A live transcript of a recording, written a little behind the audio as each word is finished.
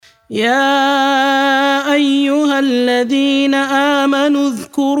يا أيها الذين آمنوا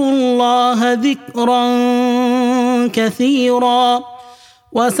اذكروا الله ذكرا كثيرا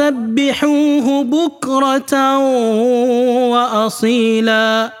وسبحوه بكرة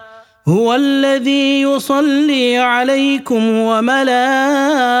وأصيلا هو الذي يصلي عليكم وملائكته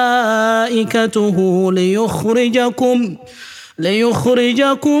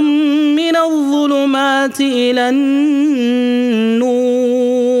ليخرجكم من الظلمات إلى النور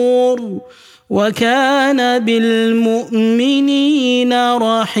وكان بالمؤمنين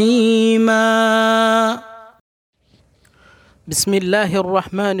رحيما. بسم الله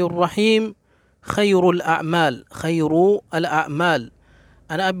الرحمن الرحيم. خير الأعمال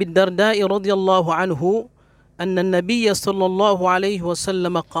عن أبي الدرداء رضي الله عنه أن النبي صلى الله عليه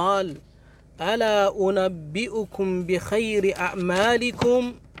وسلم قال: ألا أنبئكم بخير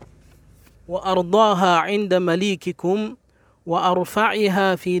أعمالكم وأرضاها عند مليككم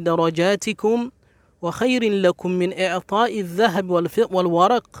وأرفعها في درجاتكم وخير لكم من إعطاء الذهب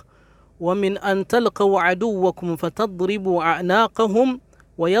والورق ومن أن تلقوا عدوكم فتضربوا أعناقهم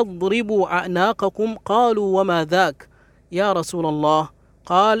ويضربوا أعناقكم. قالوا: وما ذاك يا رسول الله؟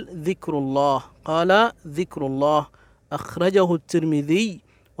 قال: ذكر الله. أخرجه الترمذي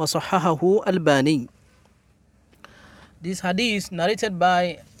وصححه الباني. This hadith narrated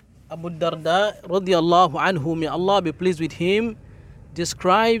by Abu Darda radiyallahu anhu, may Allah be pleased with him,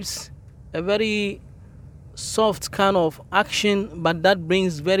 describes a very soft kind of action, but that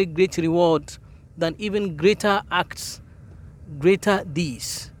brings very great reward than even greater acts, greater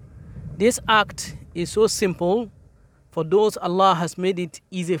deeds. This act is so simple for those Allah has made it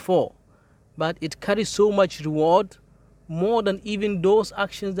easy for, but it carries so much reward, more than even those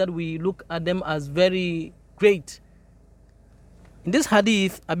actions that we look at them as very great. In this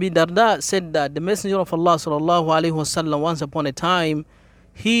hadith, Abi Darda said that the Messenger of Allah sallallahu alaihi wasallam, once upon a time,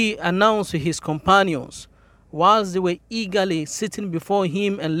 he announced to his companions, whilst they were eagerly sitting before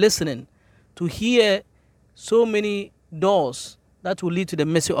him and listening to hear so many doors that will lead to the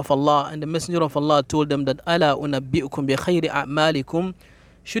mercy of Allah. And the Messenger of Allah told them that, Ala unabbi'ukum bi khayri a'malikum.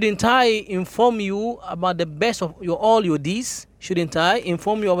 Shouldn't I inform you about the best of all your deeds? Shouldn't I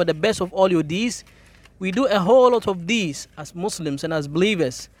inform you about the best of all your deeds? We do a whole lot of these as Muslims and as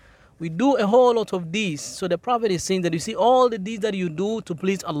believers. We do a whole lot of these. So the Prophet is saying that, you see, all the deeds that you do to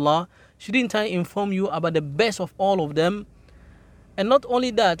please Allah, shouldn't I inform you about the best of all of them? And not only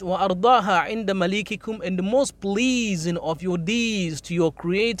that, وَأَرْضَاهَا عِنْدَ مَلِيكِكُمْ, and the most pleasing of your deeds to your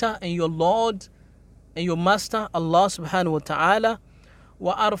Creator and your Lord and your Master, Allah subhanahu wa ta'ala.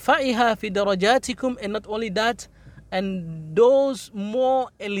 وَأَرْفَعِهَا فِي دَرَجَاتِكُمْ, and not only that, and those more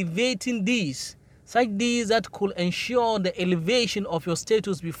elevating deeds, such deeds that could ensure the elevation of your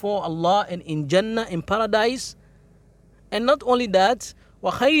status before Allah and in Jannah, in paradise. And not only that,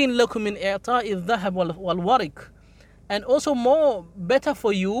 وَخَيْرٍ لَكُمْ مِنْ إِعْطَاءِ الذَّهَبِ وَالْوَرِقِ, and also more better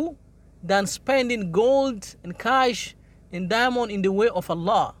for you than spending gold and cash and diamond in the way of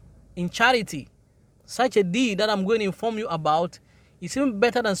Allah, in charity. Such a deed that I'm going to inform you about is even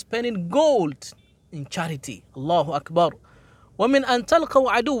better than spending gold in charity. Allahu Akbar. وَمِنْ أَنْ تَلْقَوْا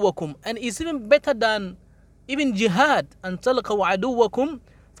عَدُوَّكُمْ, and it's even better than even jihad. أَنْ تَلْقَوْا عَدُوَّكُمْ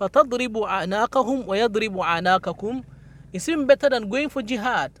فَتَضْرِبُوا أَعْنَاقَهُمْ وَيَضْرِبُوا أَعْنَاقَكُمْ. It's even better than going for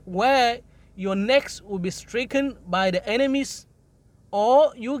jihad, where your necks will be stricken by the enemies,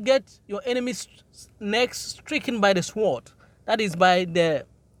 or you get your enemy's necks stricken by the sword. That is by the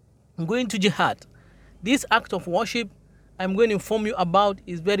going to jihad. This act of worship I'm going to inform you about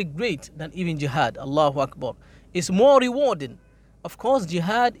is very great than even jihad. Allahu Akbar. It's more rewarding. Of course,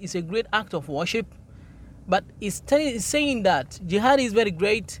 jihad is a great act of worship, but it's saying that jihad is very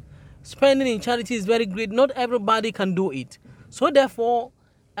great, spending in charity is very great. Not everybody can do it. So therefore,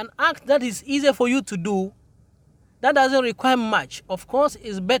 an act that is easier for you to do, that doesn't require much, of course,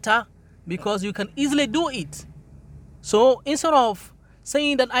 is better because you can easily do it. So instead of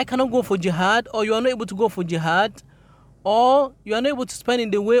saying that I cannot go for jihad, or you are not able to go for jihad, or you are not able to spend in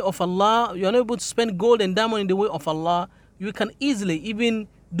the way of Allah, you are not able to spend gold and diamond in the way of Allah, you can easily even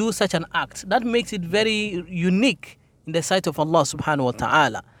do such an act. That makes it very unique in the sight of Allah subhanahu wa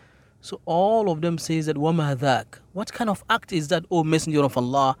ta'ala. So all of them says that, وَمَا ذَاكَ, what kind of act is that, O Messenger of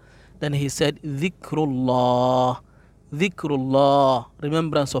Allah? Then he said, Zikrullah,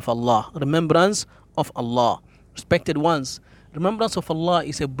 remembrance of Allah, remembrance of Allah. Respected ones, remembrance of Allah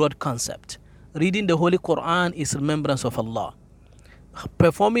is a broad concept. Reading the Holy Quran is remembrance of Allah.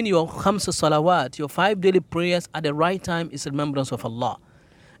 Performing your khams salawat, your 5 daily prayers at the right time, is remembrance of Allah.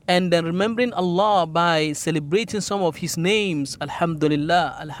 And then remembering Allah by celebrating some of His names.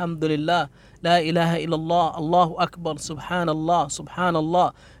 Alhamdulillah, Alhamdulillah, La ilaha illallah, Allahu Akbar, Subhanallah,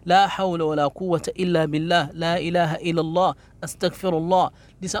 Subhanallah, La hawla wa la quwwata illa billah, La ilaha illallah, Astaghfirullah.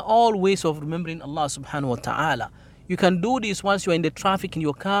 These are all ways of remembering Allah subhanahu wa ta'ala. You can do this once you are in the traffic in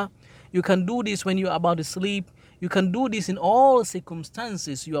your car. You can do this when you are about to sleep. You can do this in all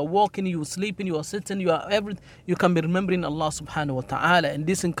circumstances. You are walking, you are sleeping, you are sitting, you are everything. You can be remembering Allah subhanahu wa ta'ala. And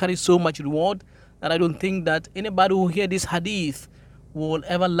this encourages so much reward that I don't think that anybody who hear this hadith will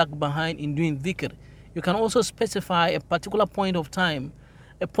ever lag behind in doing dhikr. You can also specify a particular point of time,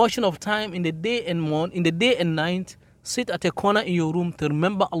 a portion of time in the day and night. Sit at a corner in your room to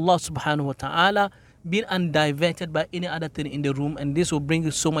remember Allah subhanahu wa ta'ala, being undiverted by any other thing in the room, and this will bring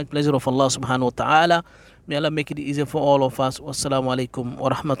you so much pleasure of Allah subhanahu wa ta'ala. May Allah make it easier for all of us. Wassalamu alaikum wa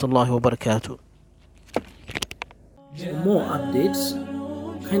rahmatullahi wa barakatuh. For more updates,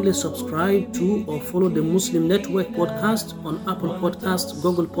 kindly subscribe to or follow the Muslim Network podcast on Apple Podcasts,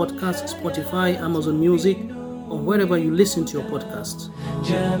 Google Podcasts, Spotify, Amazon Music, or wherever you listen to your podcasts.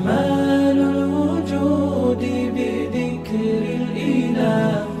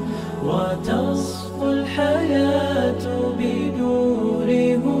 وتصفو الحياة بنور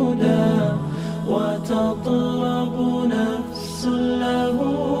هدى وتطلب نفس له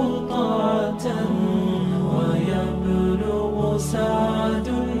طاعة ويبلغ سعادة